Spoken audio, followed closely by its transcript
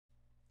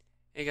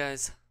Hey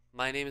guys,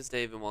 my name is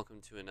Dave and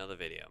welcome to another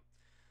video.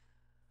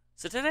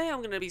 So today I'm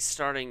going to be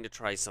starting to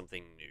try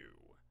something new.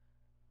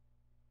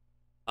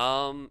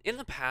 In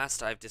the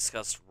past I've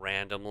discussed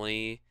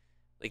randomly,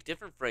 like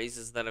different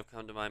phrases that have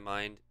come to my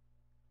mind,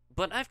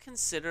 but I've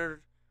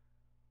considered,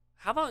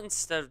 how about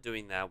instead of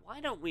doing that,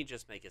 why don't we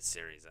just make a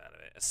series out of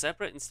it? A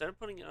separate, instead of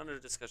putting it under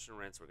discussion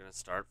rants, we're going to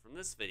starting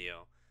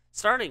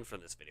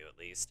from this video at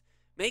least,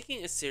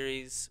 making a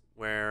series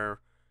where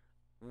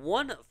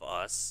one of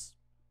us,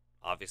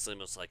 obviously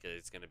most likely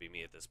it's going to be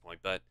me at this point,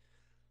 but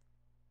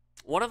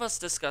one of us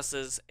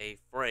discusses a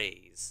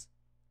phrase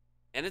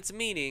and its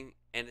meaning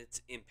and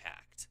its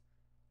impact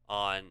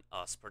on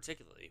us,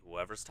 particularly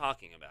whoever's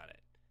talking about it.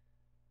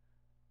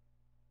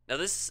 Now,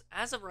 this,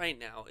 as of right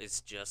now,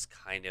 is just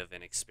kind of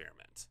an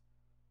experiment.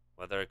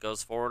 Whether it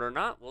goes forward or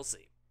not, we'll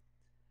see.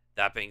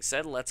 That being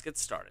said, let's get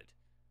started.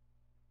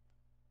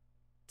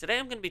 Today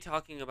I'm going to be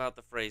talking about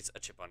the phrase a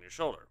chip on your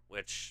shoulder,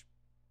 which,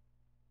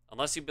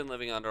 unless you've been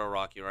living under a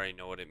rock, you already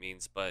know what it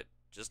means, but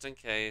just in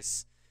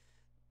case,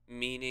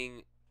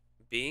 meaning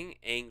being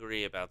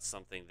angry about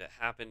something that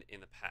happened in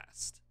the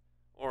past.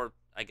 Or,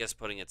 I guess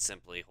putting it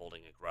simply,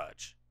 holding a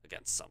grudge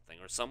against something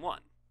or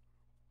someone.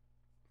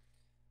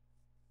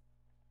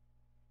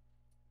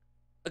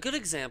 A good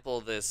example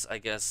of this, I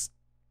guess,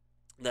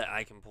 that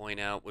I can point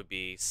out would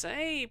be,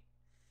 say,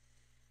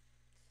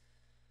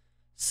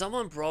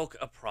 someone broke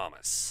a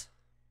promise.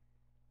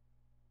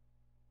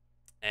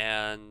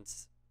 And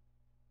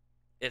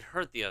it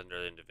hurt the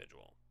other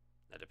individual.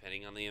 Now,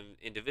 depending on the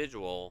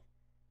individual,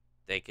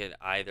 they could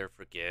either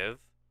forgive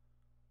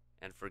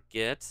and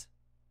forget,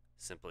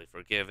 simply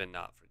forgive and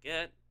not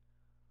forget,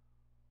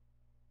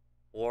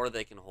 or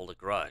they can hold a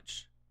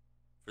grudge.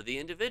 For the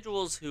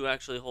individuals who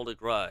actually hold a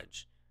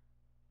grudge,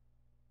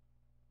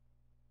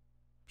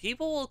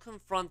 people will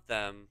confront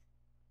them,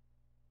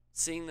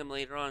 seeing them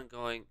later on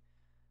going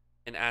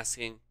and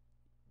asking,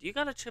 "Do you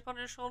got a chip on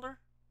your shoulder?"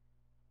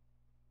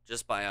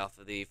 Just by off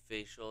of the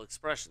facial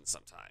expression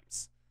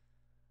sometimes.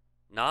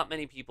 Not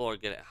many people are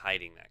good at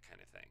hiding that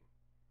kind of thing.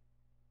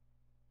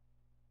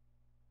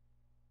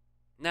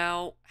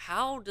 Now,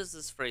 how does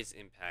this phrase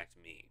impact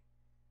me?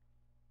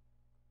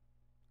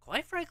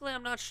 Quite frankly,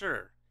 I'm not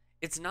sure.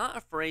 It's not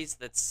a phrase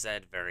that's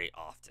said very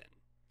often.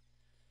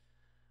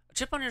 A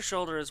chip on your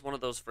shoulder is one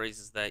of those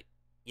phrases that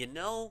you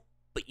know,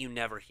 but you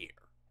never hear.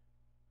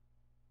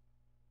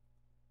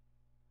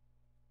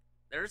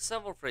 There are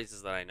several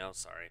phrases that I know.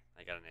 Sorry,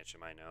 I got an itch in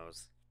my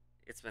nose.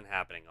 It's been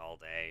happening all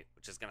day,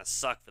 which is going to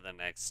suck for the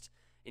next,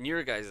 in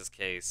your guys'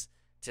 case,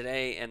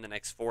 today and the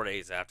next 4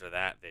 days after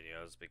that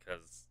videos,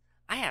 because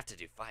I have to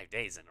do 5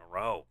 days in a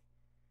row.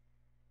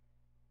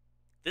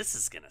 This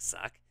is going to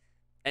suck.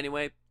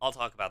 Anyway, I'll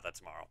talk about that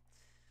tomorrow.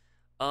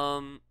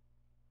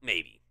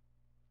 Maybe.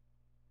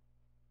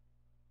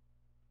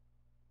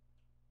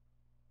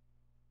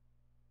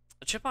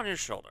 A chip on your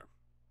shoulder.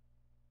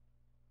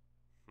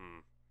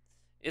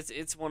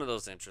 It's one of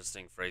those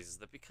interesting phrases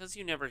that because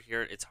you never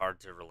hear it, it's hard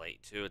to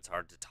relate to, it's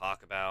hard to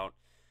talk about.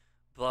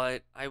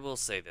 But I will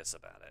say this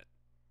about it.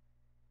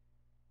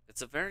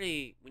 It's a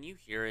very, when you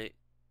hear it,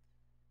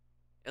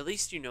 at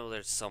least you know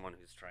there's someone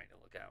who's trying to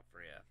look out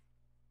for you.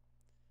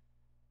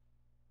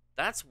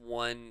 That's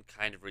one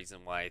kind of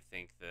reason why I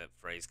think the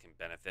phrase can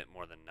benefit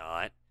more than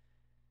not.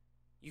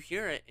 You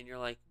hear it and you're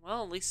like,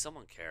 well, at least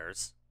someone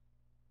cares.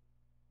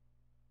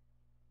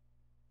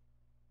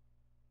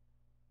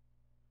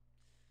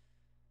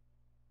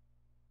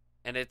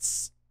 And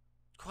it's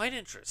quite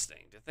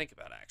interesting to think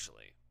about,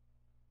 actually.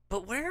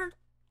 But where,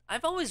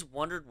 I've always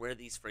wondered where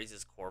these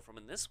phrases core from.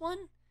 In this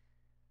one,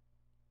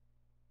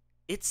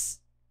 it's,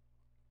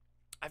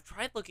 I've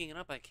tried looking it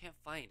up, I can't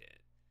find it.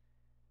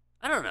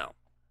 I don't know.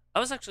 I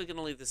was actually going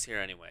to leave this here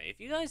anyway. If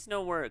you guys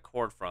know where it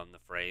cord from, the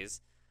phrase,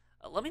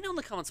 let me know in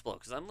the comments below,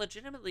 because I'm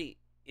legitimately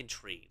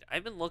intrigued.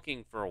 I've been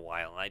looking for a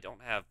while, and I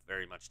don't have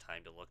very much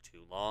time to look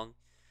too long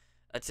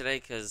today,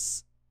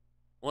 because,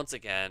 once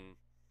again,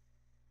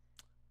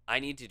 I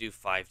need to do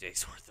 5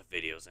 days worth of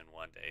videos in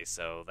one day,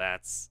 so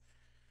that's,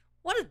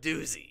 what a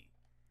doozy.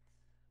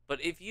 But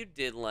if you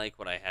did like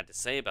what I had to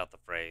say about the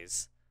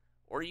phrase,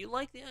 or you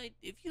like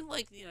if you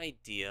like the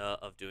idea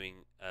of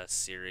doing a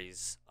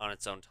series on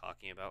its own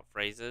talking about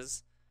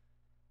phrases,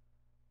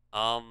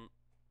 um,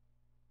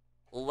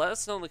 let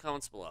us know in the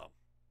comments below.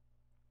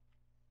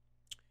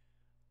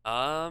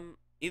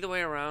 Either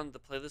way around, the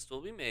playlist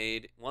will be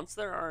made once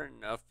there are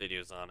enough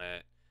videos on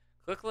it.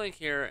 Click the link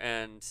here,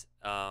 and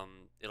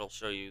it'll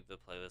show you the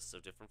playlists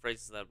of different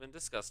phrases that have been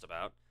discussed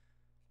about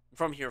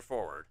from here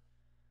forward.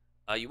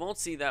 You won't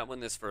see that when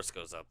this first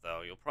goes up,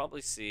 though. You'll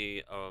probably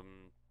see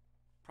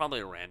probably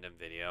a random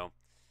video.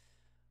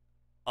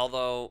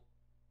 Although,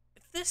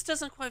 if this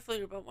doesn't quite fill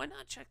your boat, why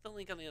not check the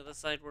link on the other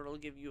side where it'll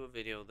give you a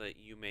video that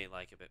you may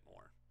like a bit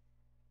more.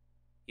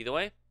 Either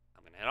way,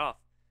 I'm going to head off.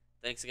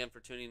 Thanks again for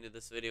tuning into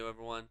this video,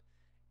 everyone,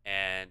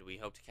 and we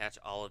hope to catch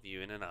all of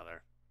you in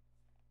another.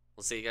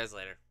 We'll see you guys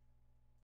later.